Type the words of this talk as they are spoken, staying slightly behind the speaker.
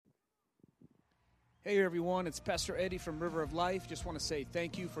Hey everyone, it's Pastor Eddie from River of Life. Just want to say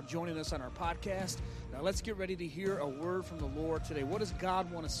thank you for joining us on our podcast. Now let's get ready to hear a word from the Lord today. What does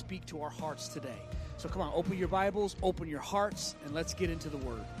God want to speak to our hearts today? So come on, open your Bibles, open your hearts, and let's get into the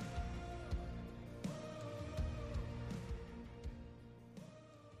word.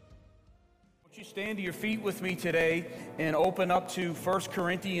 Would you stand to your feet with me today and open up to 1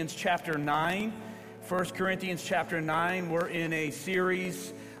 Corinthians chapter 9. 1 Corinthians chapter 9, we're in a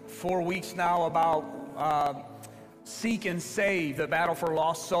series 4 weeks now about seek and save, the battle for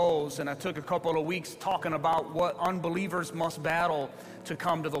lost souls. And I took a couple of weeks talking about what unbelievers must battle to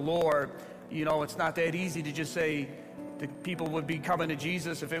come to the Lord. You know, it's not that easy to just say that people would be coming to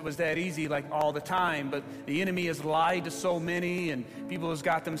Jesus if it was that easy, like all the time. But the enemy has lied to so many, and people has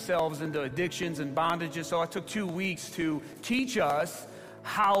got themselves into addictions and bondages. So I took 2 weeks to teach us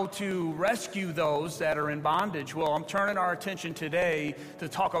how to rescue those that are in bondage. Well, I'm turning our attention today to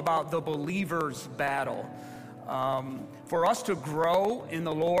talk about the believer's battle. For us to grow in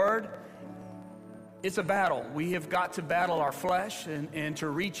the Lord, it's a battle. We have got to battle our flesh, and to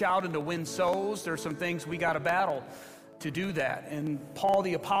reach out and to win souls, there's some things we got to battle to do that. And Paul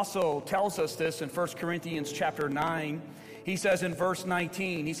the Apostle tells us this in 1 Corinthians chapter 9. He says in verse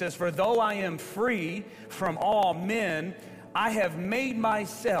 19, he says, "For though I am free from all men, I have made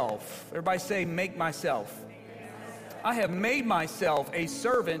myself," everybody say, make myself. "I have made myself a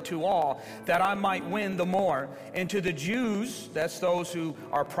servant to all, that I might win the more. And to the Jews," that's those who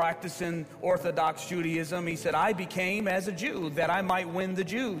are practicing Orthodox Judaism, he said, "I became as a Jew, that I might win the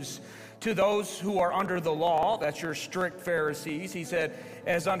Jews. To those who are under the law," that's your strict Pharisees, he said,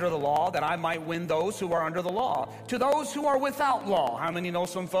 "as under the law, that I might win those who are under the law. To those who are without law," how many know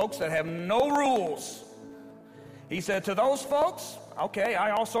some folks that have no rules? He said, "To those folks, okay,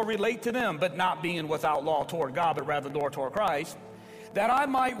 I also relate to them, but not being without law toward God, but rather toward Christ, that I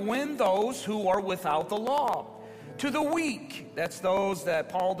might win those who are without the law. To the weak," that's those that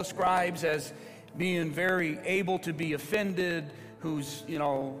Paul describes as being very able to be offended, who's,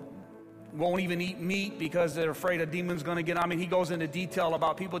 won't even eat meat because they're afraid a demon's going to get. I mean, he goes into detail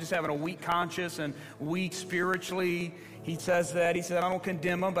about people just having a weak conscience and weak spiritually. He says that. He said, "I don't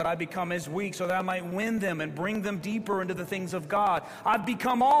condemn them, but I become as weak so that I might win them and bring them deeper into the things of God. I've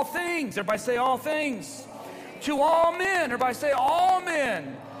become all things." Everybody say all things. "To all men." Everybody say all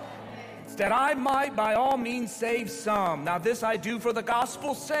men. "That I might by all means save some. Now this I do for the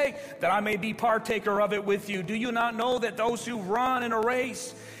gospel's sake, that I may be partaker of it with you. Do you not know that those who run in a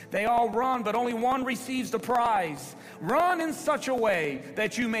race, they all run, but only one receives the prize? Run in such a way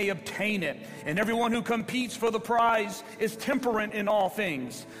that you may obtain it. And everyone who competes for the prize is temperate in all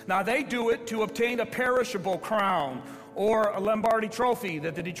things. Now they do it to obtain a perishable crown, or a Lombardi trophy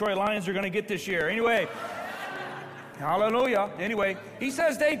that the Detroit Lions are going to get this year." Anyway, hallelujah. Anyway, he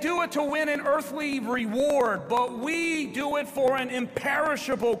says they do it to win an earthly reward, but we do it for an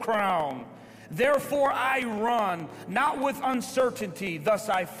imperishable crown. Therefore I run, not with uncertainty, thus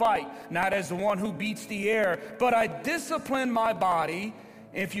I fight, not as the one who beats the air, but I discipline my body.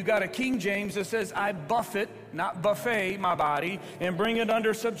 If you got a King James that says, I buffet, not buffet, my body, and bring it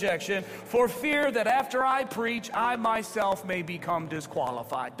under subjection, for fear that after I preach, I myself may become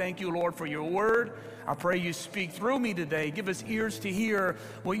disqualified. Thank you, Lord, for your word. I pray you speak through me today. Give us ears to hear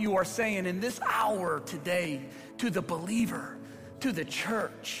what you are saying in this hour today to the believer, to the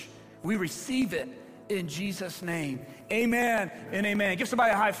church. We receive it in Jesus' name. Amen and amen. Give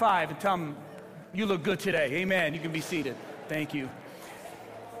somebody a high five and tell them you look good today. Amen. You can be seated. Thank you.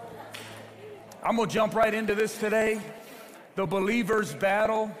 I'm going to jump right into this today. The believer's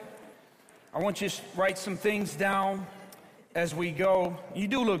battle. I want you to write some things down as we go. You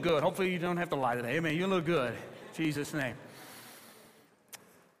do look good. Hopefully you don't have to lie today. Amen. You look good. In Jesus' name.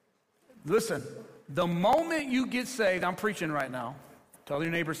 Listen, the moment you get saved, I'm preaching right now. Tell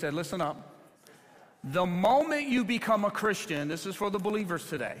your neighbor, said, listen up. The moment you become a Christian, this is for the believers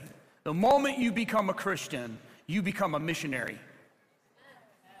today. The moment you become a Christian, you become a missionary.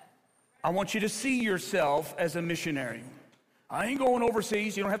 I want you to see yourself as a missionary. I ain't going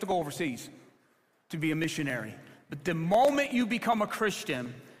overseas. You don't have to go overseas to be a missionary. But the moment you become a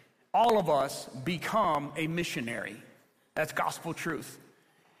Christian, all of us become a missionary. That's gospel truth.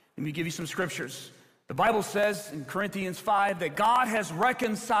 Let me give you some scriptures. The Bible says in Corinthians 5 that God has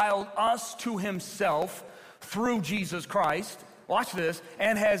reconciled us to himself through Jesus Christ. Watch this.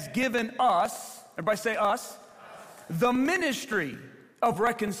 And has given us, everybody say us, the ministry of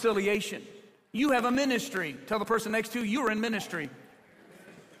reconciliation. You have a ministry. Tell the person next to you, you're in ministry.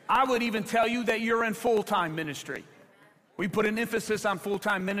 I would even tell you that you're in full-time ministry. We put an emphasis on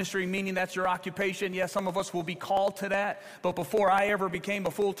full-time ministry, meaning that's your occupation. Yes, some of us will be called to that. But before I ever became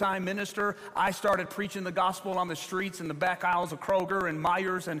a full-time minister, I started preaching the gospel on the streets in the back aisles of Kroger and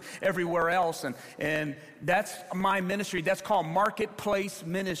Myers and everywhere else. And that's my ministry. That's called marketplace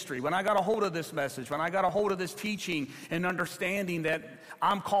ministry. When I got a hold of this message, when I got a hold of this teaching and understanding that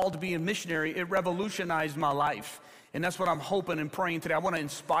I'm called to be a missionary, it revolutionized my life. And that's what I'm hoping and praying today. I want to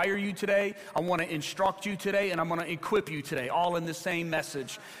inspire you today. I want to instruct you today. And I'm going to equip you today, all in the same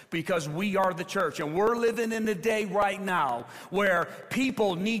message. Because we are the church. And we're living in a day right now where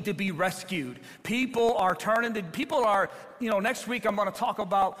people need to be rescued. People are, next week I'm going to talk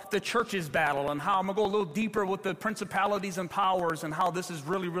about the church's battle and how I'm going to go a little deeper with the principalities and powers and how this is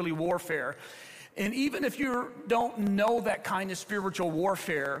really, really warfare. And even if you don't know that kind of spiritual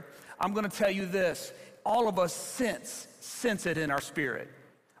warfare, I'm going to tell you this. All of us sense it in our spirit.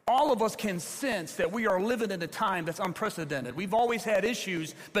 All of us can sense that we are living in a time that's unprecedented. We've always had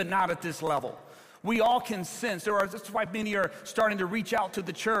issues, but not at this level. We all can sense. That's why many are starting to reach out to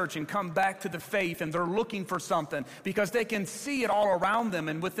the church and come back to the faith, and they're looking for something because they can see it all around them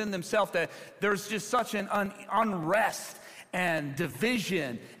and within themselves that there's just such an unrest and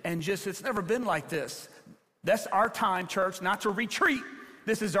division, and just it's never been like this. That's our time, church, not to retreat.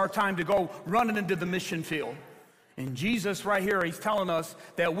 This is our time to go running into the mission field. And Jesus right here, he's telling us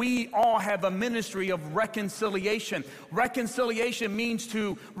that we all have a ministry of reconciliation. Reconciliation means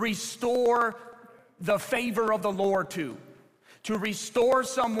to restore the favor of the Lord to restore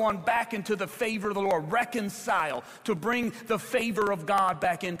someone back into the favor of the Lord, reconcile, to bring the favor of God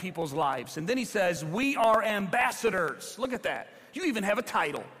back in people's lives. And then he says, we are ambassadors. Look at that. You even have a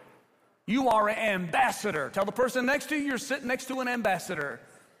title. You are an ambassador. Tell the person next to you, you're sitting next to an ambassador.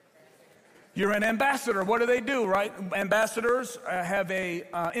 You're an ambassador. What do, right? Ambassadors have a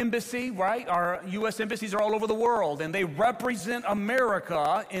embassy, right? Our U.S. embassies are all over the world, and they represent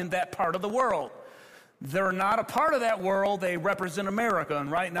America in that part of the world. They're not a part of that world. They represent America. And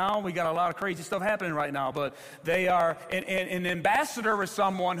right now, we got a lot of crazy stuff happening right now. But they are, an ambassador is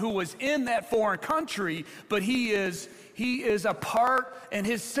someone who was in that foreign country, but he is a part, and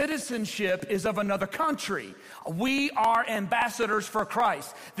his citizenship is of another country. We are ambassadors for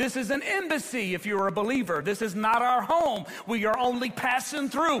Christ. This is an embassy if you're a believer. This is not our home. We are only passing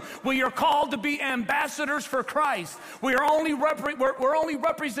through. We are called to be ambassadors for Christ. We're only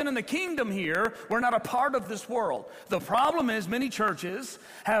representing the kingdom here. We're not a part of this world. The problem is many Christians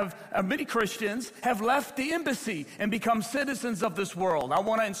have left the embassy and become citizens of this world. I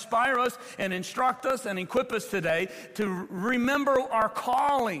want to inspire us and instruct us and equip us today to remember our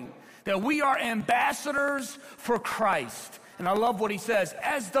calling, that we are ambassadors for Christ. And I love what he says,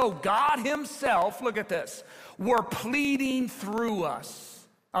 as though God himself, look at this, were pleading through us.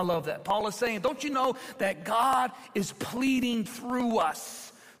 I love that. Paul is saying, don't you know that God is pleading through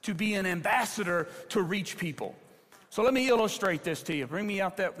us to be an ambassador to reach people? So let me illustrate this to you. Bring me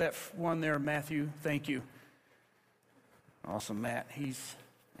out that one there, Matthew. Thank you. Awesome, Matt.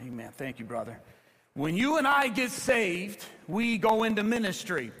 Amen. Thank you, brother. When you and I get saved, we go into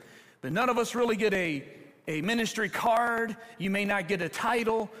ministry. But none of us really get a ministry card. You may not get a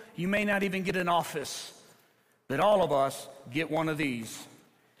title. You may not even get an office. But all of us get one of these.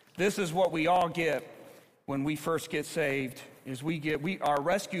 This is what we all get when we first get saved, is we are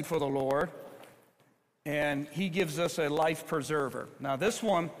rescued for the Lord, and he gives us a life preserver. Now this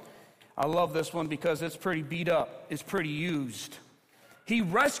one, I love this one because it's pretty beat up. It's pretty used. He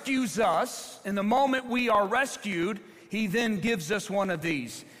rescues us, and the moment we are rescued, he then gives us one of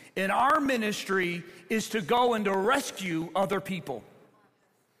these. And our ministry is to go and to rescue other people.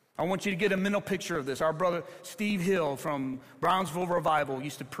 I want you to get a mental picture of this. Our brother Steve Hill from Brownsville Revival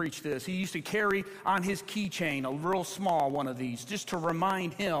used to preach this. He used to carry on his keychain a real small one of these just to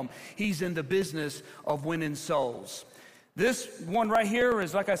remind him he's in the business of winning souls. This one right here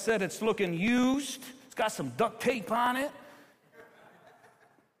is, like I said, it's looking used. It's got some duct tape on it.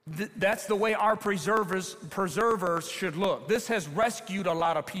 That's the way our preservers should look. This has rescued a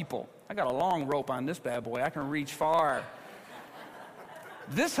lot of people. I got a long rope on this bad boy. I can reach far.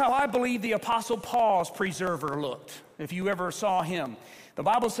 This is how I believe the Apostle Paul's preserver looked, if you ever saw him. The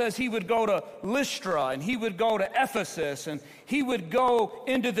Bible says he would go to Lystra, and he would go to Ephesus, and he would go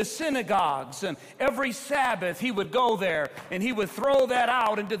into the synagogues, and every Sabbath he would go there, and he would throw that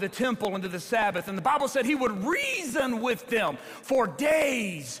out into the temple, into the Sabbath. And the Bible said he would reason with them for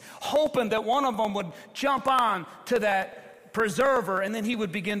days, hoping that one of them would jump on to that preserver, and then he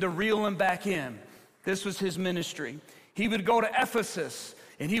would begin to reel them back in. This was his ministry. He would go to Ephesus,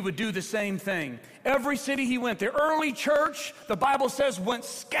 and he would do the same thing. Every city he went, the early church, the Bible says, went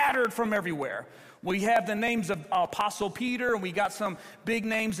scattered from everywhere. We have the names of Apostle Peter, and we got some big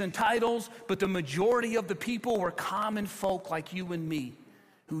names and titles, but the majority of the people were common folk like you and me,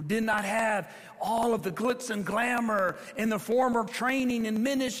 who did not have all of the glitz and glamour and the former training and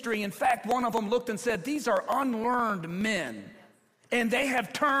ministry. In fact, one of them looked and said, these are unlearned men, and they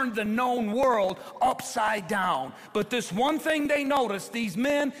have turned the known world upside down. But this one thing they noticed, these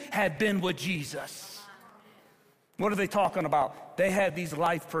men had been with Jesus. What are they talking about? They had these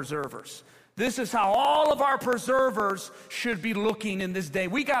life preservers. This is how all of our preservers should be looking in this day.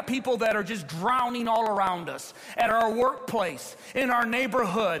 We got people that are just drowning all around us, at our workplace, in our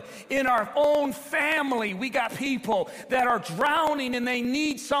neighborhood, in our own family. We got people that are drowning and they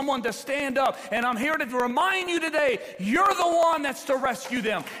need someone to stand up. And I'm here to remind you today, you're the one that's to rescue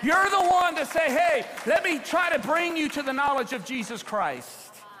them. You're the one to say, hey, let me try to bring you to the knowledge of Jesus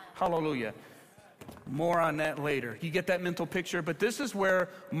Christ. Hallelujah. More on that later. You get that mental picture? But this is where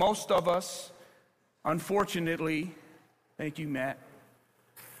most of us, unfortunately, thank you, Matt,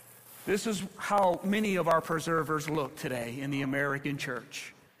 this is how many of our preservers look today in the American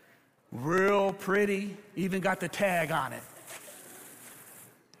church. Real pretty, even got the tag on it.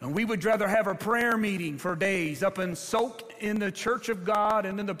 And we would rather have a prayer meeting for days up and soak in the church of God,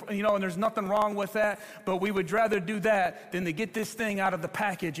 and and there's nothing wrong with that, but we would rather do that than to get this thing out of the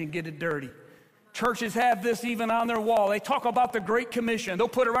package and get it dirty. Churches have this even on their wall. They talk about the Great Commission. They'll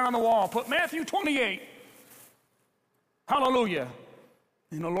put it right on the wall. Put Matthew 28. Hallelujah.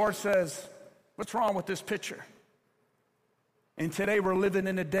 And the Lord says, what's wrong with this picture? And today we're living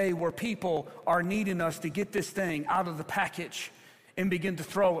in a day where people are needing us to get this thing out of the package and begin to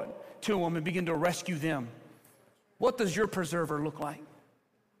throw it to them and begin to rescue them. What does your preserver look like?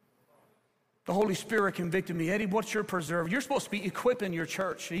 The Holy Spirit convicted me. Eddie, what's your preserver? You're supposed to be equipping your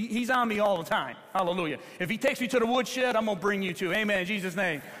church. He's on me all the time. Hallelujah. If he takes me to the woodshed, I'm going to bring you to. Amen. In Jesus'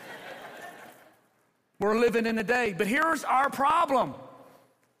 name. We're living in a day. But here's our problem.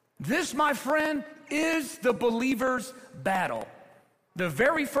 This, my friend, is the believer's battle. The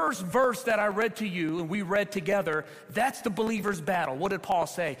very first verse that I read to you and we read together, that's the believer's battle. What did Paul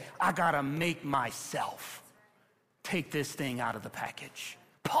say? I got to make myself take this thing out of the package.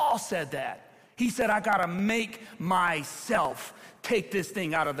 Paul said that. He said, I got to make myself take this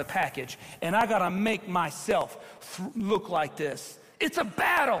thing out of the package. And I got to make myself look like this. It's a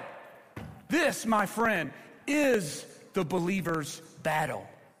battle. This, my friend, is the believer's battle.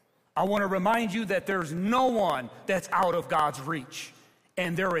 I want to remind you that there's no one that's out of God's reach.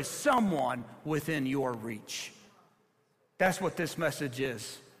 And there is someone within your reach. That's what this message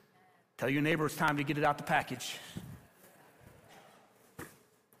is. Tell your neighbor it's time to get it out the package.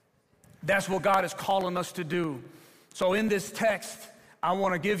 That's what God is calling us to do. So in this text, I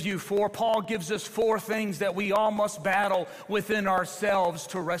want to give you Paul gives us 4 things that we all must battle within ourselves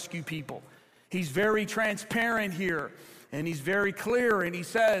to rescue people. He's very transparent here, and he's very clear, and he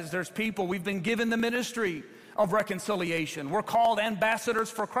says there's people, we've been given the ministry of reconciliation. We're called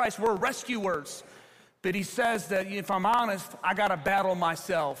ambassadors for Christ. We're rescuers. But he says that if I'm honest, I got to battle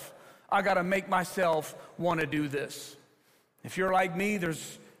myself. I got to make myself want to do this. If you're like me,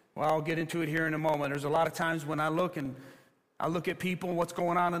 I'll get into it here in a moment. There's a lot of times when I look at people and what's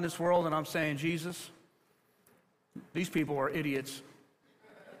going on in this world, and I'm saying, Jesus, these people are idiots.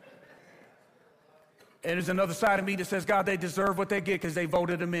 And there's another side of me that says, God, they deserve what they get because they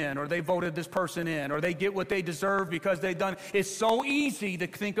voted them in, or they voted this person in, or they get what they deserve because they've done. It's so easy to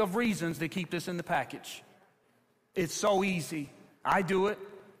think of reasons to keep this in the package. It's so easy. I do it,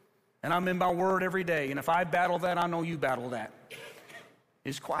 and I'm in my word every day. And if I battle that, I know you battle that.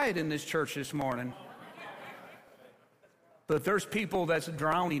 It's quiet in this church this morning. But there's people that's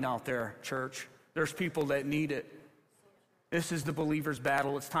drowning out there, church. There's people that need it. This is the believer's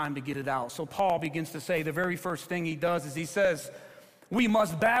battle. It's time to get it out. So Paul begins to say the very first thing he does is he says, we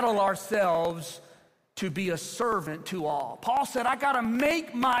must battle ourselves to be a servant to all. Paul said, I got to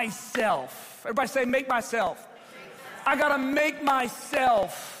make myself. Everybody say, make myself. I got to make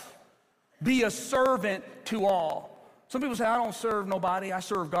myself be a servant to all. Some people say, I don't serve nobody, I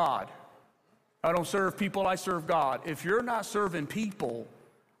serve God. I don't serve people, I serve God. If you're not serving people,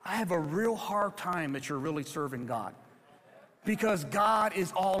 I have a real hard time that you're really serving God. Because God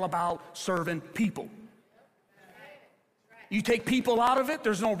is all about serving people. You take people out of it,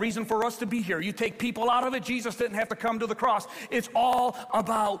 there's no reason for us to be here. You take people out of it, Jesus didn't have to come to the cross. It's all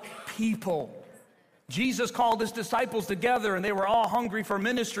about people. Jesus called his disciples together, and they were all hungry for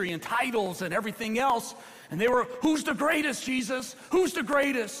ministry and titles and everything else. And they were, who's the greatest, Jesus? Who's the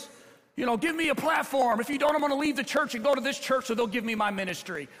greatest? Give me a platform. If you don't, I'm going to leave the church and go to this church so they'll give me my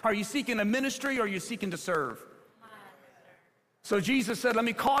ministry. Are you seeking a ministry or are you seeking to serve? So Jesus said, let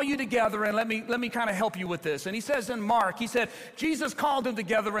me call you together and let me kind of help you with this. And he says in Mark, he said, Jesus called them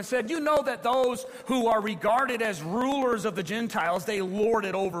together and said, you know that those who are regarded as rulers of the Gentiles, they lord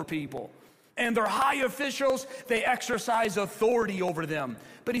it over people. And their high officials, they exercise authority over them.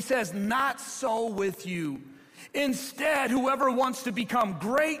 But he says, not so with you. Instead, whoever wants to become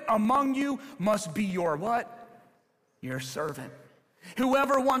great among you must be your what? Your servant.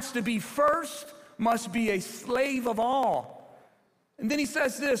 Whoever wants to be first must be a slave of all. And then he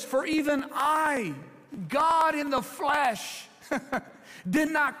says this, for even I, God in the flesh,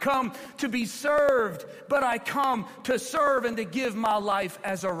 did not come to be served, but I come to serve and to give my life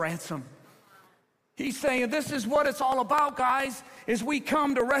as a ransom. He's saying this is what it's all about, guys, is we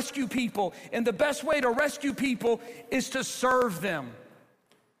come to rescue people. And the best way to rescue people is to serve them.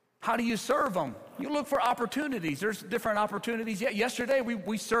 How do you serve them? You look for opportunities. There's different opportunities. Yeah, yesterday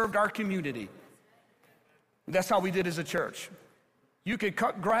we served our community. That's how we did as a church. You could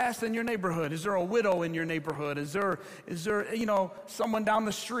cut grass in your neighborhood. Is there a widow in your neighborhood? Is there someone down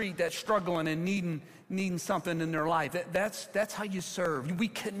the street that's struggling and needing something in their life? That's how you serve. We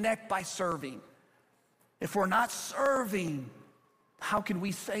connect by serving. If we're not serving, how can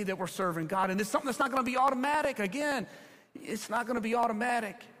we say that we're serving God? And it's something that's not going to be automatic. Again, it's not going to be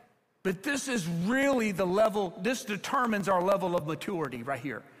automatic. But this is really the level, this determines our level of maturity right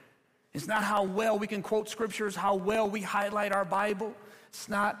here. It's not how well we can quote scriptures, how well we highlight our Bible. It's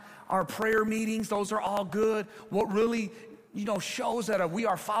not our prayer meetings. Those are all good. What really, shows that we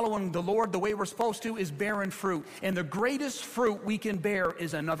are following the Lord the way we're supposed to is bearing fruit. And the greatest fruit we can bear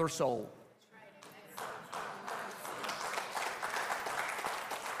is another soul.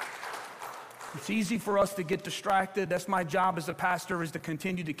 It's easy for us to get distracted. That's my job as a pastor, is to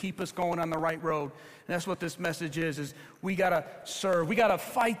continue to keep us going on the right road. And that's what this message is we got to serve. We got to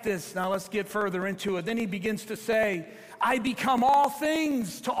fight this. Now let's get further into it. Then he begins to say, I become all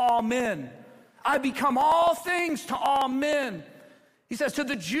things to all men. I become all things to all men. He says to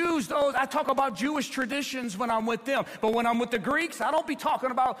the Jews, those I talk about Jewish traditions when I'm with them. But when I'm with the Greeks, I don't be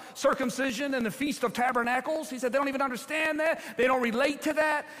talking about circumcision and the Feast of Tabernacles. He said they don't even understand that. They don't relate to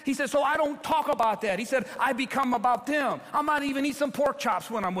that. He said, so I don't talk about that. He said, I become about them. I might even eat some pork chops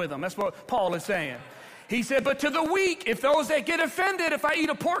when I'm with them. That's what Paul is saying. He said, but to the weak, if those that get offended, if I eat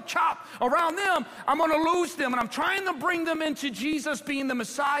a pork chop around them, I'm going to lose them. And I'm trying to bring them into Jesus being the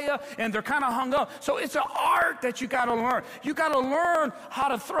Messiah, and they're kind of hung up. So it's an art that you got to learn. You got to learn how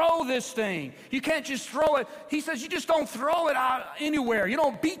to throw this thing. You can't just throw it. He says you just don't throw it out anywhere. You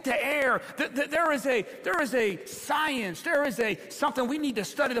don't beat the air. There is a science. There is something we need to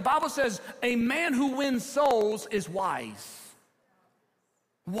study. The Bible says a man who wins souls is wise.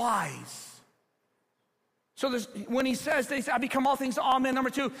 Wise. So when he says, I become all things to all men, number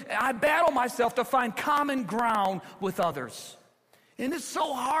two, I battle myself to find common ground with others. And it's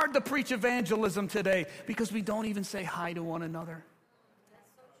so hard to preach evangelism today because we don't even say hi to one another.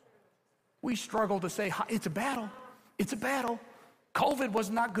 We struggle to say hi. It's a battle. It's a battle. COVID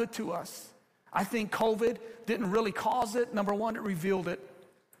was not good to us. I think COVID didn't really cause it. Number one, it revealed it.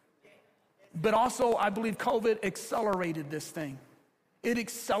 But also, I believe COVID accelerated this thing. It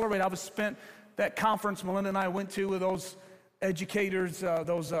accelerated. I spent that conference Melinda and I went to with those educators,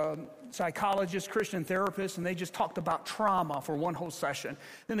 those psychologists, Christian therapists, and they just talked about trauma for one whole session.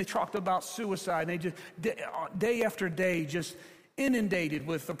 Then they talked about suicide. And they just, day after day, just inundated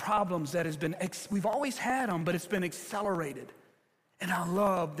with the problems that has been, we've always had them, but it's been accelerated. And I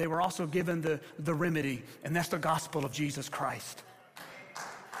love, they were also given the remedy, and that's the gospel of Jesus Christ.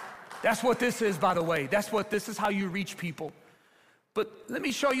 That's what this is, by the way. This is how you reach people. But let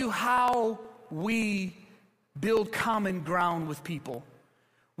me show you how we build common ground with people.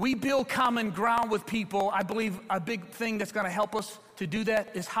 We build common ground with people. I believe a big thing that's going to help us to do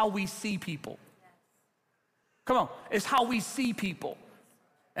that is how we see people. Come on, it's how we see people.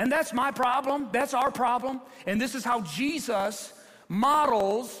 And that's my problem. That's our problem. And this is how Jesus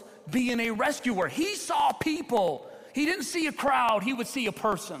models being a rescuer. He saw people. He didn't see a crowd. He would see a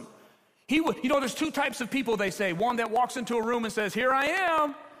person. There's two types of people, they say. One that walks into a room and says, here I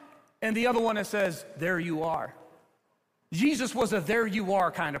am. And the other one that says, there you are. Jesus was a there you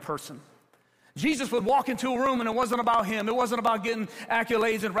are kind of person. Jesus would walk into a room and it wasn't about him. It wasn't about getting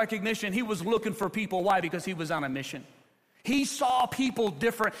accolades and recognition. He was looking for people. Why? Because he was on a mission. He saw people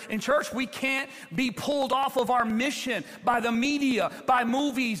different. In church, we can't be pulled off of our mission by the media, by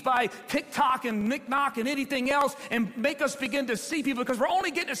movies, by TikTok and Nick-Knock and anything else and make us begin to see people because we're only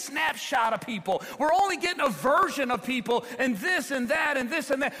getting a snapshot of people. We're only getting a version of people and this and that and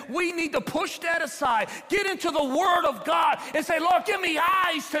this and that. We need to push that aside. Get into the Word of God and say, Lord, give me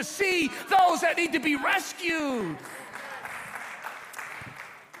eyes to see those that need to be rescued.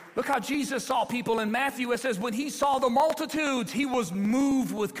 Look how Jesus saw people. In Matthew, it says, when he saw the multitudes, he was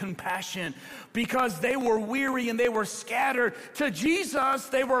moved with compassion because they were weary and they were scattered. To Jesus,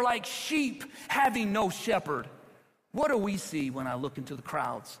 they were like sheep having no shepherd. What do we see when I look into the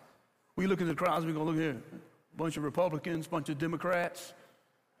crowds? We look into the crowds, we go, look here, a bunch of Republicans, a bunch of Democrats,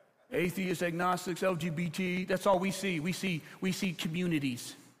 atheists, agnostics, LGBT. That's all we see. We see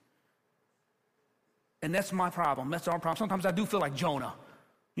communities. And that's my problem. That's our problem. Sometimes I do feel like Jonah.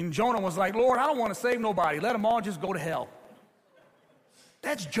 And Jonah was like, Lord, I don't want to save nobody. Let them all just go to hell.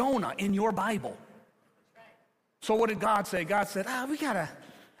 That's Jonah in your Bible. So what did God say? God said, I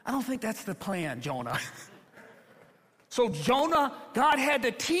don't think that's the plan, Jonah. So Jonah, God had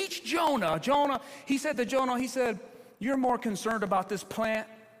to teach Jonah. He said to Jonah, he said, you're more concerned about this plant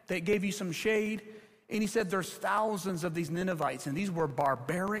that gave you some shade. And he said, there's thousands of these Ninevites, and these were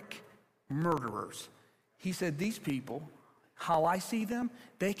barbaric murderers. He said, these people, how I see them,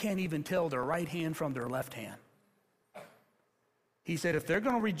 they can't even tell their right hand from their left hand. He said, if they're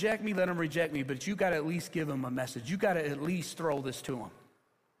going to reject me, let them reject me, but you got to at least give them a message. You got to at least throw this to them.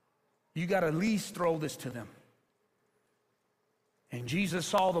 You got to at least throw this to them. And Jesus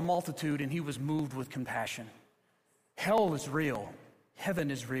saw the multitude, and he was moved with compassion. Hell is real.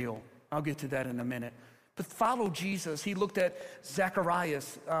 Heaven is real. I'll get to that in a minute. But follow Jesus. He looked at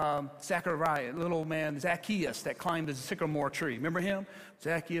Zacharias, little man, Zacchaeus, that climbed the sycamore tree. Remember him?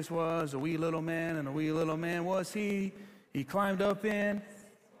 Zacchaeus was a wee little man, and a wee little man was he. He climbed up in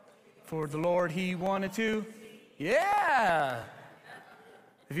for the Lord he wanted to. Yeah.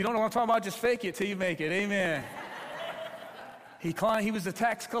 If you don't know what I'm talking about, just fake it till you make it. Amen. He was a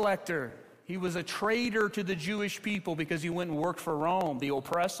tax collector. He was a traitor to the Jewish people because he went and worked for Rome, the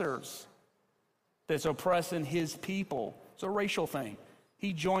oppressors that's oppressing his people. It's a racial thing.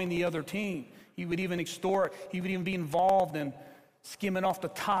 He joined the other team. He would even extort. He would even be involved in skimming off the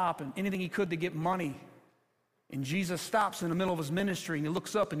top and anything he could to get money. And Jesus stops in the middle of his ministry, and he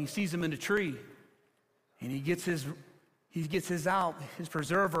looks up and he sees him in the tree. And he gets his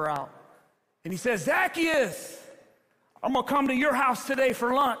preserver out. And he says, Zacchaeus, I'm going to come to your house today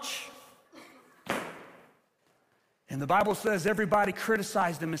for lunch. And the Bible says everybody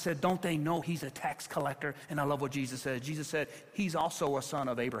criticized him and said, don't they know he's a tax collector? And I love what Jesus said. Jesus said, he's also a son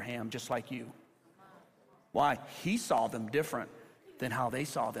of Abraham, just like you. Why? He saw them different than how they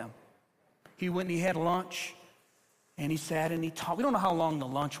saw them. He went and he had lunch, and he sat and he talked. We don't know how long the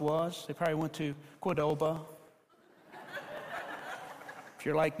lunch was. They probably went to Cordoba. If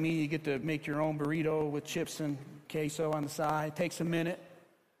you're like me, you get to make your own burrito with chips and queso on the side. It takes a minute.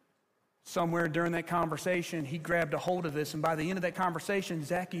 Somewhere during that conversation, he grabbed a hold of this, and by the end of that conversation,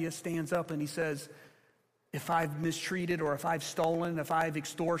 Zacchaeus stands up and he says, if I've mistreated or if I've stolen, if I've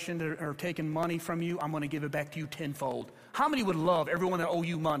extortioned or taken money from you, I'm going to give it back to you tenfold. How many would love everyone that owe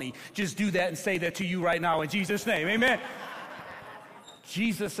you money? Just do that and say that to you right now in Jesus' name. Amen.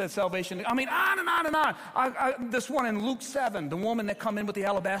 Jesus said salvation. I mean, on and on and on. This one in Luke 7, the woman that come in with the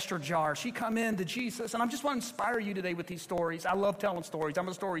alabaster jar, she come in to Jesus. And I just want to inspire you today with these stories. I love telling stories. I'm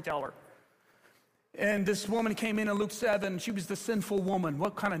a storyteller. And this woman came in Luke 7. She was the sinful woman.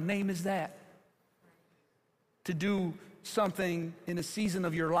 What kind of name is that? To do something in a season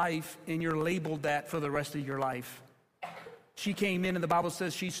of your life, and you're labeled that for the rest of your life. She came in, and the Bible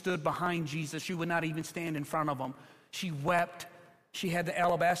says she stood behind Jesus. She would not even stand in front of him. She wept. She had the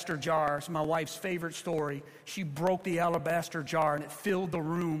alabaster jar. It's my wife's favorite story. She broke the alabaster jar, and it filled the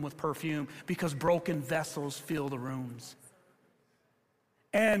room with perfume because broken vessels fill the rooms.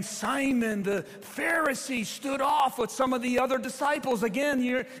 And Simon, the Pharisee, stood off with some of the other disciples.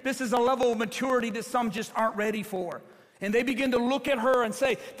 Again, this is a level of maturity that some just aren't ready for. And they begin to look at her and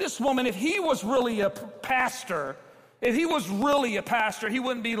say, this woman, if he was really a pastor, he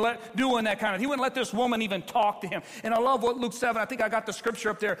wouldn't be doing that kind of, he wouldn't let this woman even talk to him. And I love what Luke 7, I think I got the scripture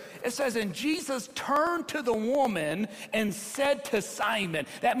up there. It says, and Jesus turned to the woman and said to Simon.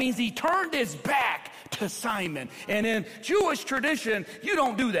 That means he turned his back to Simon. And in Jewish tradition, you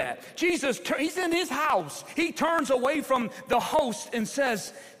don't do that. Jesus, he's in his house. He turns away from the host and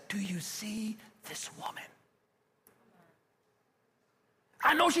says, do you see this woman?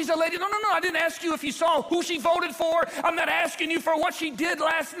 I know she's a lady. No, I didn't ask you if you saw who she voted for. I'm not asking you for what she did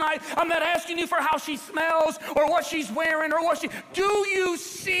last night. I'm not asking you for how she smells or what she's wearing or do you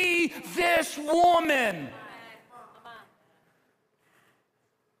see this woman?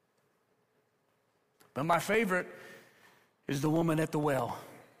 But my favorite is the woman at the well.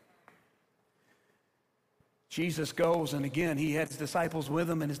 Jesus goes, and again, he had his disciples with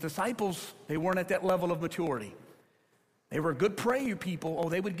him, and his disciples, they weren't at that level of maturity. They were good prayer people.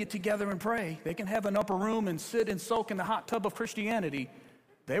 They would get together and pray. They can have an upper room and sit and soak in the hot tub of Christianity.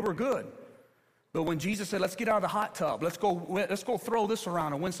 They were good. But when Jesus said, let's get out of the hot tub, let's go throw this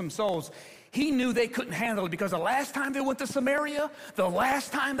around and win some souls, he knew they couldn't handle it, because the last time they went to Samaria, the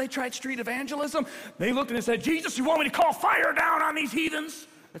last time they tried street evangelism, they looked and said, Jesus, you want me to call fire down on these heathens?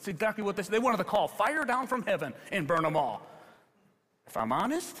 That's exactly what they said. They wanted to call fire down from heaven and burn them all. If I'm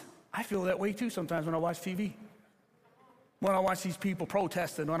honest, I feel that way too sometimes when I watch TV. When I watch these people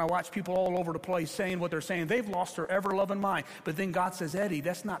protesting, when I watch people all over the place saying what they're saying, they've lost their ever-loving mind. But then God says, Eddie,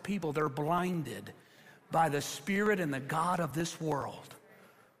 that's not people. They're blinded by the spirit and the God of this world.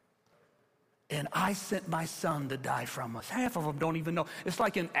 And I sent my son to die from us. Half of them don't even know. It's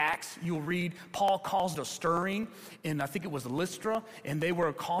like in Acts, you'll read, Paul caused a stirring, and I think it was Lystra, and they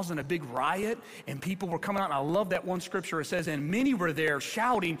were causing a big riot, and people were coming out. And I love that one scripture. It says, and many were there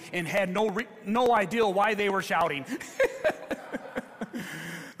shouting and had no idea why they were shouting.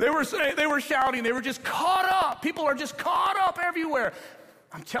 They were shouting. They were just caught up. People are just caught up everywhere.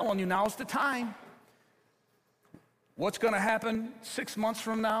 I'm telling you, now's the time. What's going to happen 6 months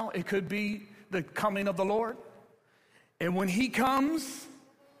from now? It could be the coming of the Lord. And when he comes,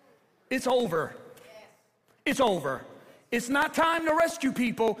 it's over. It's over. It's not time to rescue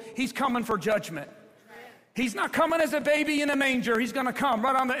people. He's coming for judgment. He's not coming as a baby in a manger. He's going to come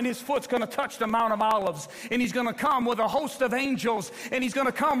right and his foot's going to touch the Mount of Olives. And he's going to come with a host of angels. And he's going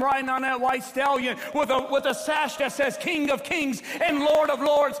to come riding on that white stallion with a sash that says King of Kings and Lord of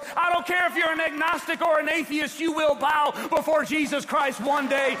Lords. I don't care if you're an agnostic or an atheist, you will bow before Jesus Christ one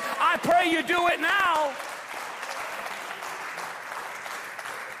day. I pray you do it now.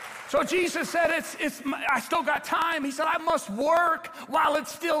 So Jesus said, I still got time. He said, I must work while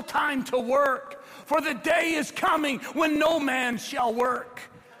it's still time to work. For the day is coming when no man shall work.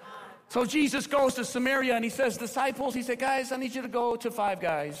 So Jesus goes to Samaria and he says, disciples, he said, guys, I need you to go to Five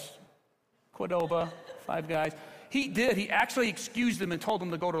Guys. Qdoba, Five Guys. He did. He actually excused them and told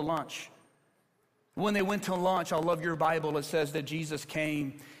them to go to lunch. When they went to lunch, I love your Bible, it says that Jesus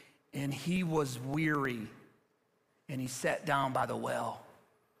came and he was weary and he sat down by the well.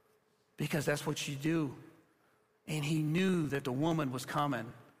 Because that's what you do. And he knew that the woman was coming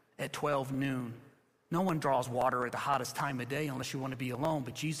at 12 noon. No one draws water at the hottest time of day unless you want to be alone,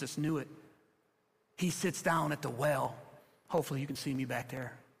 but Jesus knew it. He sits down at the well. Hopefully you can see me back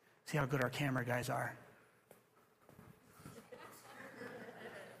there. See how good our camera guys are.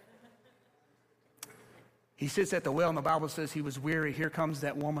 He sits at the well, and the Bible says he was weary. Here comes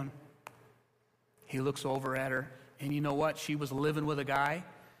that woman. He looks over at her, and you know what? She was living with a guy.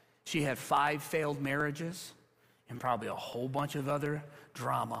 She had 5 failed marriages and probably a whole bunch of other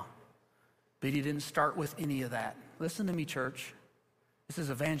drama. But he didn't start with any of that. Listen to me, church. This is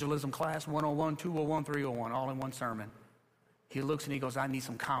evangelism class 101, 201, 301, all in one sermon. He looks and he goes, I need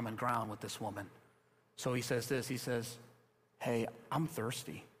some common ground with this woman. So he says this. He says, hey, I'm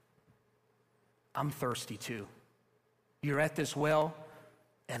thirsty. I'm thirsty too. You're at this well,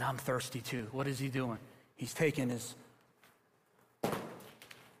 and I'm thirsty too. What is he doing? He's taking his...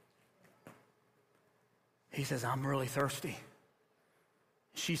 He says, I'm really thirsty.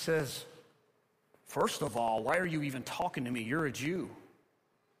 She says, first of all, why are you even talking to me? You're a Jew.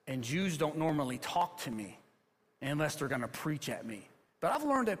 And Jews don't normally talk to me unless they're going to preach at me. But I've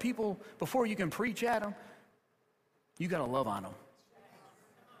learned that people, before you can preach at them, you got to love on them.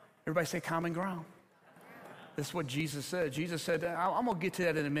 Everybody say common ground. That's what Jesus said. Jesus said, I'm going to get to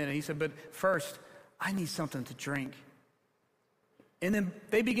that in a minute. He said, but first, I need something to drink. And then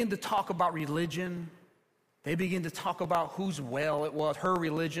they begin to talk about religion. They begin to talk about whose well it was. Her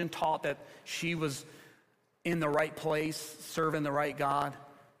religion taught that she was in the right place, serving the right God.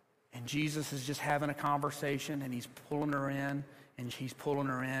 And Jesus is just having a conversation, and he's pulling her in, and he's pulling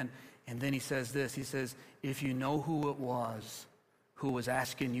her in. And then he says this. He says, if you know who it was who was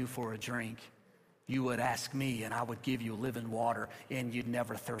asking you for a drink, you would ask me, and I would give you living water, and you'd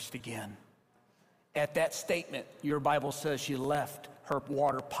never thirst again. At that statement, your Bible says she left her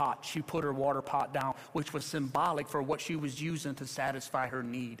water pot. She put her water pot down, which was symbolic for what she was using to satisfy her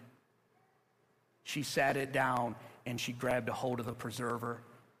need. She sat it down, and she grabbed a hold of the preserver,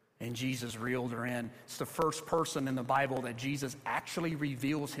 and Jesus reeled her in. It's the first person in the Bible that Jesus actually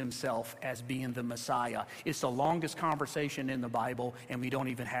reveals himself as being the Messiah. It's the longest conversation in the Bible, and we don't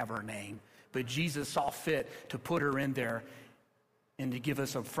even have her name. But Jesus saw fit to put her in there and to give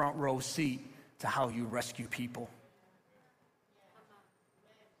us a front row seat to how you rescue people.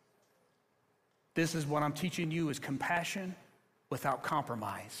 This is what I'm teaching you, is compassion without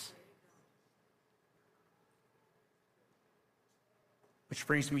compromise. Which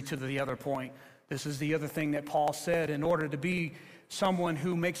brings me to the other point. This is the other thing that Paul said. In order to be someone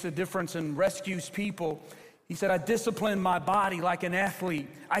who makes a difference and rescues people, He said, I discipline my body like an athlete.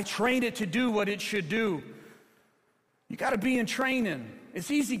 I train it to do what it should do. You got to be in training. It's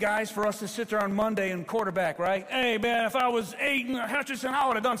easy, guys, for us to sit there on Monday and quarterback, right? Hey, man, if I was Aiden Hutchinson, I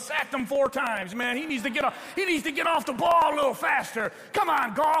would have sacked him 4 times, man. He needs to get off the ball a little faster. Come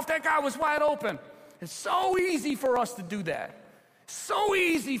on, Goff, that guy was wide open. It's so easy for us to do that. So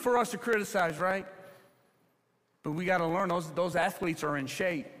easy for us to criticize, right? But we got to learn those athletes are in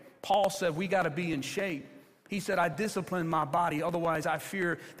shape. Paul said we got to be in shape. He said, I discipline my body. Otherwise, I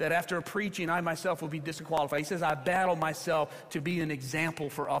fear that after preaching, I myself will be disqualified. He says, I battle myself to be an example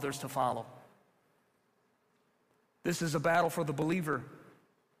for others to follow. This is a battle for the believer.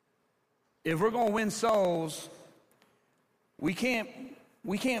 If we're going to win souls, we can't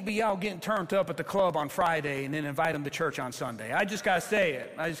be out getting turned up at the club on Friday and then invite them to church on Sunday. I just got to say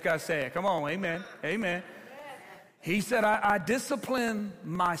it. Come on, amen, amen. He said, I discipline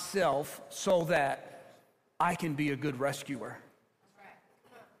myself so that I can be a good rescuer.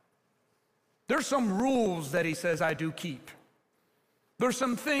 There's some rules that he says I do keep. There's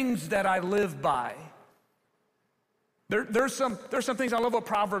some things that I live by. There's some things I love what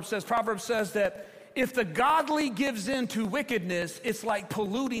Proverbs says. Proverbs says that if the godly gives in to wickedness, it's like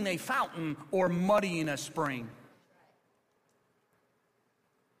polluting a fountain or muddying a spring.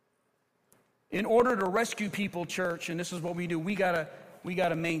 In order to rescue people, church, and this is what we do, we gotta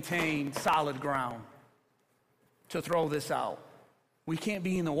maintain solid ground to throw this out. We can't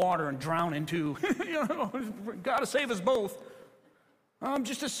be in the water and drown into, gotta save us both. I'm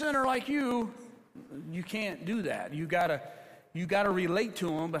just a sinner like you. You can't do that. You gotta relate to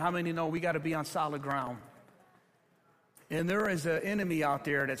them, but how many know we gotta be on solid ground? And there is an enemy out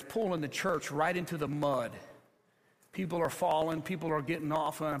there that's pulling the church right into the mud. People are falling, people are getting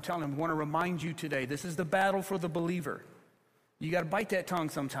off, and I'm telling them, I want to remind you today, this is the battle for the believer. You got to bite that tongue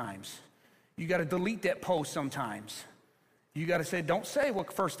sometimes. You got to delete that post sometimes. You got to say, don't say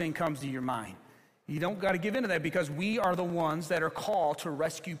what first thing comes to your mind. You don't got to give in to that because we are the ones that are called to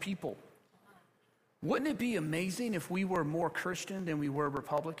rescue people. Wouldn't it be amazing if we were more Christian than we were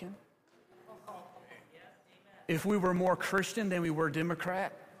Republican? If we were more Christian than we were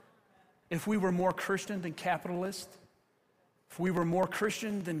Democrat? If we were more Christian than capitalist? If we were more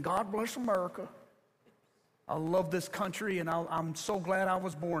Christian than God bless America? I love this country, and I'm so glad I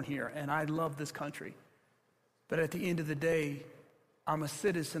was born here, and I love this country. But at the end of the day, I'm a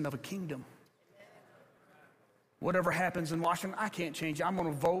citizen of a kingdom. Whatever happens in Washington, I can't change it. I'm going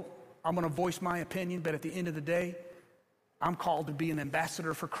to vote. I'm going to voice my opinion, but at the end of the day, I'm called to be an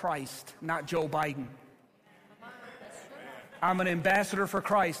ambassador for Christ, not Joe Biden. I'm an ambassador for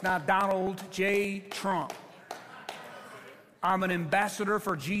Christ, not Donald J. Trump. I'm an ambassador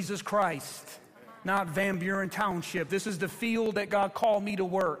for Jesus Christ, not Van Buren Township. This is the field that God called me to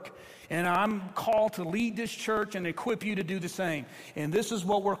work. And I'm called to lead this church and equip you to do the same. And this is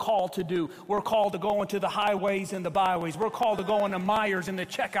what we're called to do. We're called to go into the highways and the byways. We're called to go into Myers in the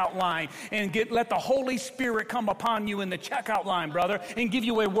checkout line and let the Holy Spirit come upon you in the checkout line, brother, and give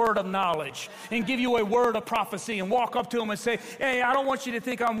you a word of knowledge and give you a word of prophecy and walk up to them and say, hey, I don't want you to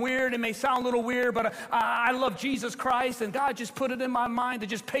think I'm weird. It may sound a little weird, but I love Jesus Christ, and God just put it in my mind to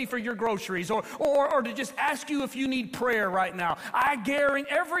just pay for your groceries or to just ask you if you need prayer right now. I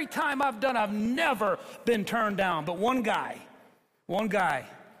guarantee every time I've never been turned down. But one guy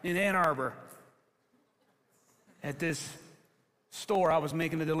in Ann Arbor at this store I was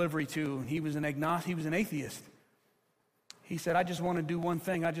making a delivery to, he was an atheist. He said, I just want to do one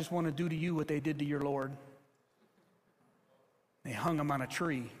thing. I just want to do to you what they did to your Lord. They hung him on a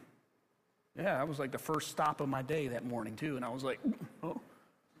tree. Yeah, that was like the first stop of my day that morning too. And I was like, oh.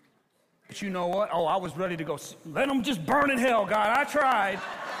 But you know what? Oh, I was ready to go. Let them just burn in hell, God. I tried.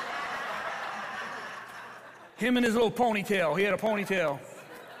 Him and his little ponytail. He had a ponytail.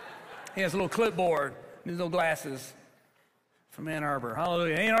 He has a little clipboard and his little glasses from Ann Arbor.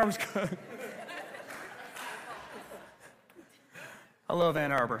 Hallelujah. Ann Arbor's good. I love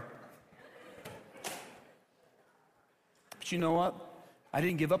Ann Arbor. But you know what? I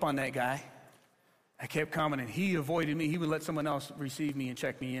didn't give up on that guy. I kept coming, and he avoided me. He would let someone else receive me and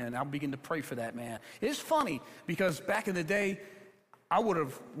check me in. I'll begin to pray for that man. It's funny, because back in the day, I would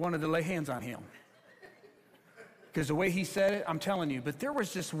have wanted to lay hands on him. Because the way he said it, I'm telling you. But there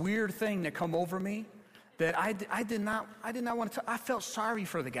was this weird thing that come over me that I did not want to. I felt sorry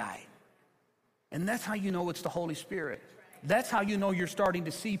for the guy. And that's how you know it's the Holy Spirit. That's how you know you're starting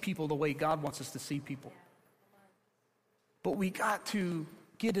to see people the way God wants us to see people. But we got to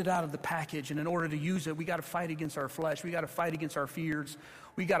get it out of the package, and in order to use it, we got to fight against our flesh. We got to fight against our fears.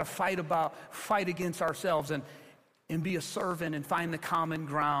 We got to fight against ourselves. And and be a servant and find the common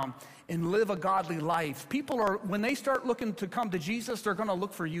ground and live a godly life. People are, when they start looking to come to Jesus, they're going to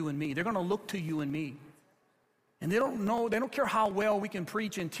look for you and me. They're going to look to you and me. And they don't care how well we can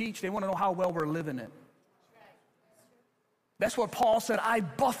preach and teach. They want to know how well we're living it. That's what Paul said, I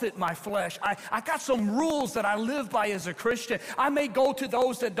buffet my flesh. I got some rules that I live by as a Christian. I may go to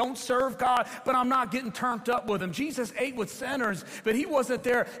those that don't serve God, but I'm not getting turned up with them. Jesus ate with sinners, but he wasn't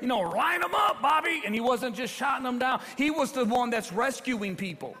there, line them up, Bobby. And he wasn't just shotting them down. He was the one that's rescuing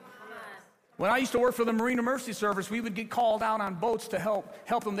people. When I used to work for the Marina Mercy Service, we would get called out on boats to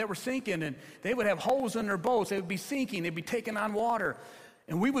help them that were sinking. And they would have holes in their boats. They would be sinking. They'd be taking on water.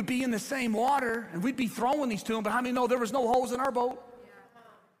 And we would be in the same water, and we'd be throwing these to them, but how many know there was no holes in our boat?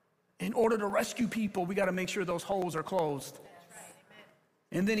 In order to rescue people, we got to make sure those holes are closed.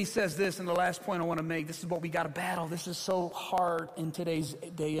 And then he says this, and the last point I want to make, this is what we got to battle. This is so hard in today's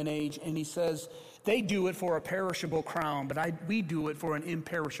day and age. And he says, they do it for a perishable crown, but we do it for an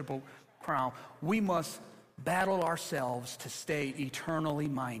imperishable crown. We must battle ourselves to stay eternally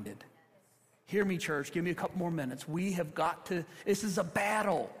minded. Hear me, church. Give me a couple more minutes. We have got to, this is a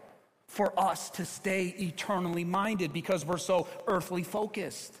battle for us to stay eternally minded because we're so earthly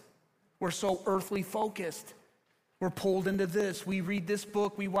focused. We're so earthly focused. We're pulled into this. We read this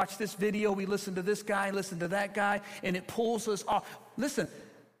book. We watch this video. We listen to this guy, listen to that guy, and it pulls us off. Listen,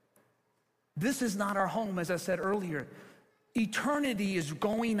 this is not our home, as I said earlier. Eternity is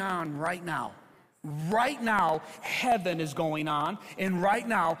going on right now. Right now, heaven is going on, and right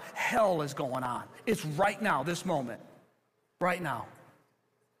now, hell is going on. It's right now, this moment. Right now.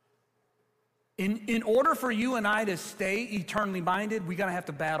 In order for you and I to stay eternally minded, we're going to have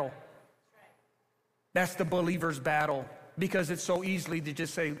to battle. That's the believer's battle, because it's so easily to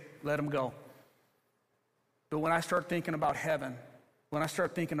just say, let them go. But when I start thinking about heaven, when I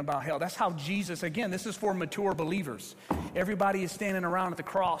start thinking about hell, that's how Jesus, again, this is for mature believers. Everybody is standing around at the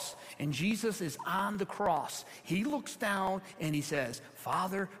cross, and Jesus is on the cross. He looks down and he says,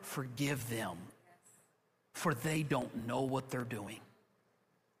 Father, forgive them, for they don't know what they're doing.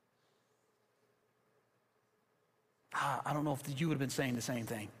 I don't know if you would have been saying the same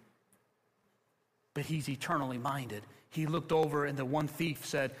thing. But he's eternally minded. He looked over and the one thief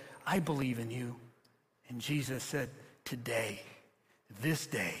said, I believe in you. And Jesus said, today, this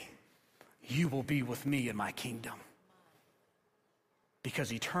day, you will be with me in my kingdom.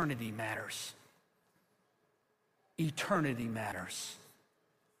 Because eternity matters. Eternity matters.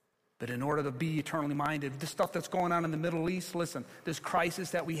 But in order to be eternally minded, this stuff that's going on in the Middle East, listen, this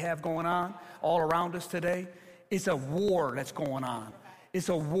crisis that we have going on all around us today, it's a war that's going on. It's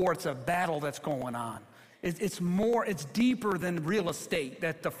a war, it's a battle that's going on. It's deeper than real estate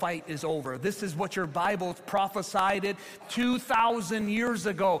that the fight is over. This is what your Bible prophesied it 2,000 years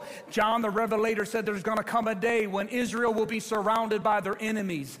ago. John the Revelator said there's going to come a day when Israel will be surrounded by their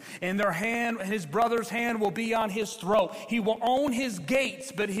enemies, and his brother's hand will be on his throat. He will own his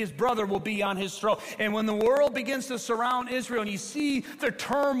gates, but his brother will be on his throat. And when the world begins to surround Israel, and you see the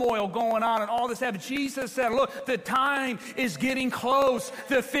turmoil going on and all this happening, Jesus said, look, the time is getting close.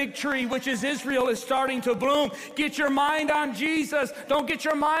 The fig tree, which is Israel, is starting to bloom. Get your mind on Jesus. Don't get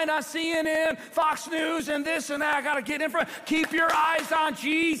your mind on CNN, Fox News, and this and that. I got to get in front. Keep your eyes on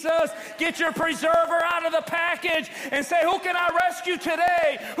Jesus. Get your preserver out of the package and say, who can I rescue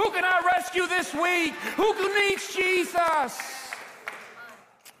today? Who can I rescue this week? Who needs Jesus?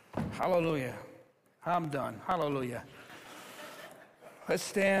 Hallelujah. I'm done. Hallelujah. Let's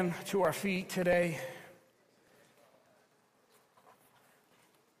stand to our feet today.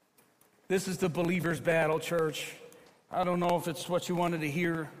 This is the believer's battle, church. I don't know if it's what you wanted to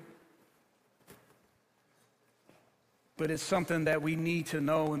hear, but it's something that we need to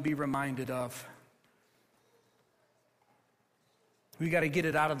know and be reminded of. We got to get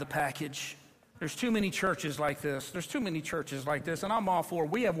it out of the package. There's too many churches like this. There's too many churches like this, and I'm all for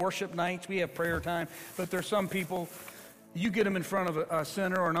it. We have worship nights, we have prayer time, but there's some people, you get them in front of a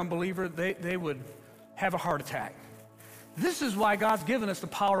sinner or an unbeliever, they would have a heart attack. This is why God's given us the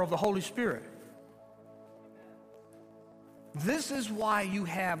power of the Holy Spirit. This is why you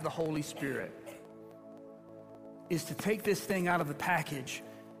have the Holy Spirit, is to take this thing out of the package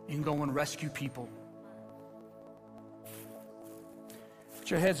and go and rescue people.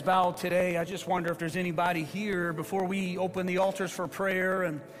 With your heads bowed today, I just wonder if there's anybody here before we open the altars for prayer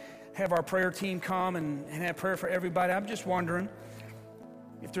and have our prayer team come and have prayer for everybody. I'm just wondering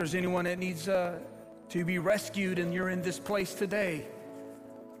if there's anyone that needs to be rescued, and you're in this place today.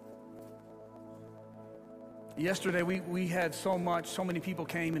 Yesterday, we had so many people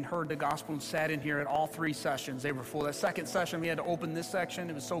came and heard the gospel and sat in here at all three sessions. They were full. That second session, we had to open this section.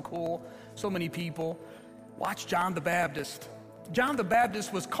 It was so cool. So many people. Watch John the Baptist. John the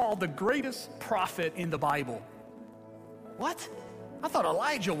Baptist was called the greatest prophet in the Bible. What? I thought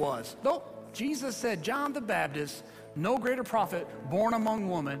Elijah was. Nope. Jesus said John the Baptist, no greater prophet born among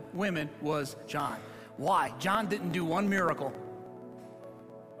women was John. Why? John didn't do one miracle.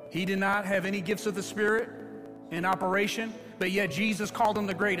 He did not have any gifts of the Spirit in operation, but yet Jesus called him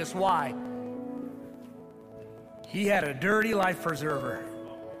the greatest. Why? He had a dirty life preserver.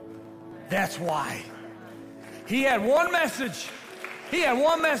 That's why. He had one message. He had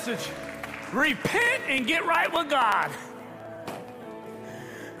one message. Repent and get right with God.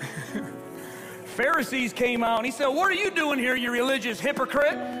 Pharisees came out and he said, what are you doing here, you religious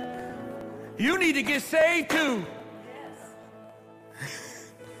hypocrite? You need to get saved too.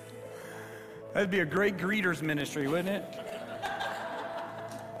 That'd be a great greeters ministry, wouldn't it?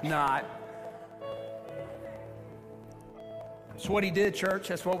 Not. That's what he did, church.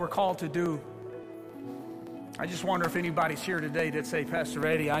 That's what we're called to do. I just wonder if anybody's here today that say, Pastor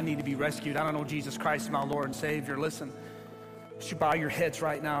Eddie, I need to be rescued. I don't know Jesus Christ as my Lord and Savior. Listen, you should bow your heads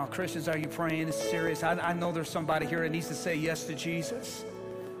right now. Christians, are you praying? It's serious. I know there's somebody here that needs to say yes to Jesus.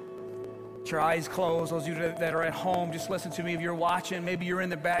 With your eyes closed, those of you that are at home, just listen to me. If you're watching, maybe you're in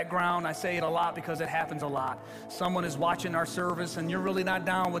the background. I say it a lot because it happens a lot. Someone is watching our service and you're really not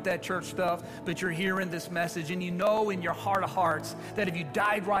down with that church stuff, but you're hearing this message and you know in your heart of hearts that if you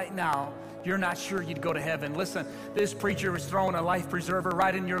died right now, you're not sure you'd go to heaven. Listen, this preacher is throwing a life preserver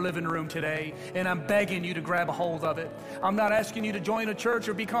right in your living room today, and I'm begging you to grab a hold of it. I'm not asking you to join a church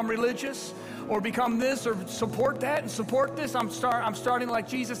or become religious or become this or support that and support this. I'm starting like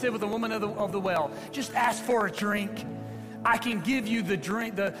Jesus did with the woman of the well. Just ask for a drink. I can give you the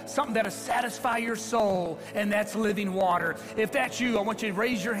drink, something that'll satisfy your soul, and that's living water. If that's you, I want you to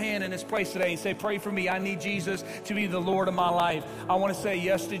raise your hand in this place today and say, pray for me. I need Jesus to be the Lord of my life. I want to say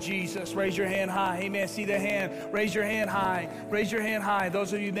yes to Jesus. Raise your hand high. Amen. See the hand. Raise your hand high. Raise your hand high.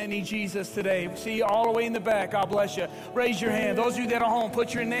 Those of you that need Jesus today. See you all the way in the back. God bless you. Raise your hand. Those of you that are home,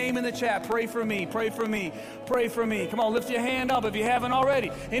 put your name in the chat. Pray for me. Pray for me. Pray for me. Come on, lift your hand up if you haven't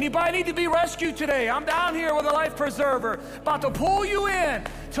already. Anybody need to be rescued today? I'm down here with a life preserver, about to pull you in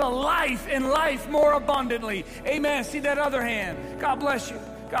to life and life more abundantly. Amen. See that other hand. God bless you.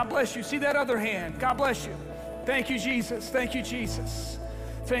 God bless you. See that other hand. God bless you. Thank you, Jesus. Thank you, Jesus.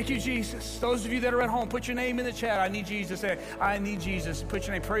 Thank you, Jesus. Those of you that are at home, put your name in the chat. I need Jesus. Say, I need Jesus. Put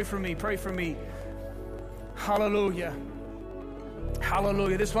your name. Pray for me. Pray for me. Hallelujah.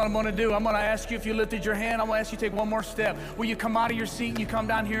 Hallelujah. This is what I'm going to do. I'm going to ask you, if you lifted your hand, I'm going to ask you to take one more step. Will you come out of your seat and you come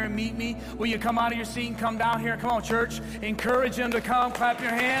down here and meet me? Will you come out of your seat and come down here? Come on, church. Encourage them to come. Clap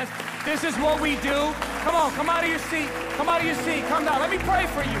your hands. This is what we do. Come on. Come out of your seat. Come out of your seat. Come down. Let me pray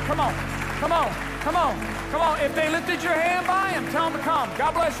for you. Come on. Come on. Come on. Come on. If they lifted your hand by them, tell them to come.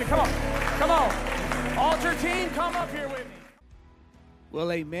 God bless you. Come on. Come on. Altar team, come up here with me.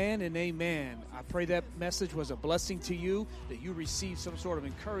 Well, amen and amen. I pray that message was a blessing to you, that you received some sort of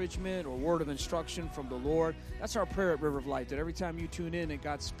encouragement or word of instruction from the Lord. That's our prayer at River of Life, that every time you tune in, that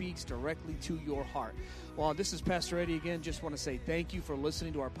God speaks directly to your heart. Well, this is Pastor Eddie again. Just want to say thank you for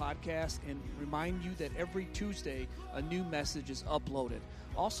listening to our podcast and remind you that every Tuesday, a new message is uploaded.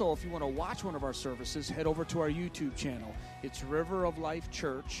 Also, if you want to watch one of our services, head over to our YouTube channel. It's River of Life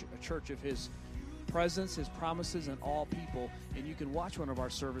Church, a church of His presence, His promises, and all people, and you can watch one of our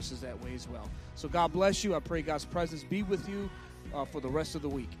services that way as well. So God bless you. I pray God's presence be with you for the rest of the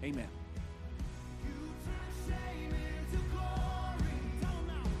week. Amen.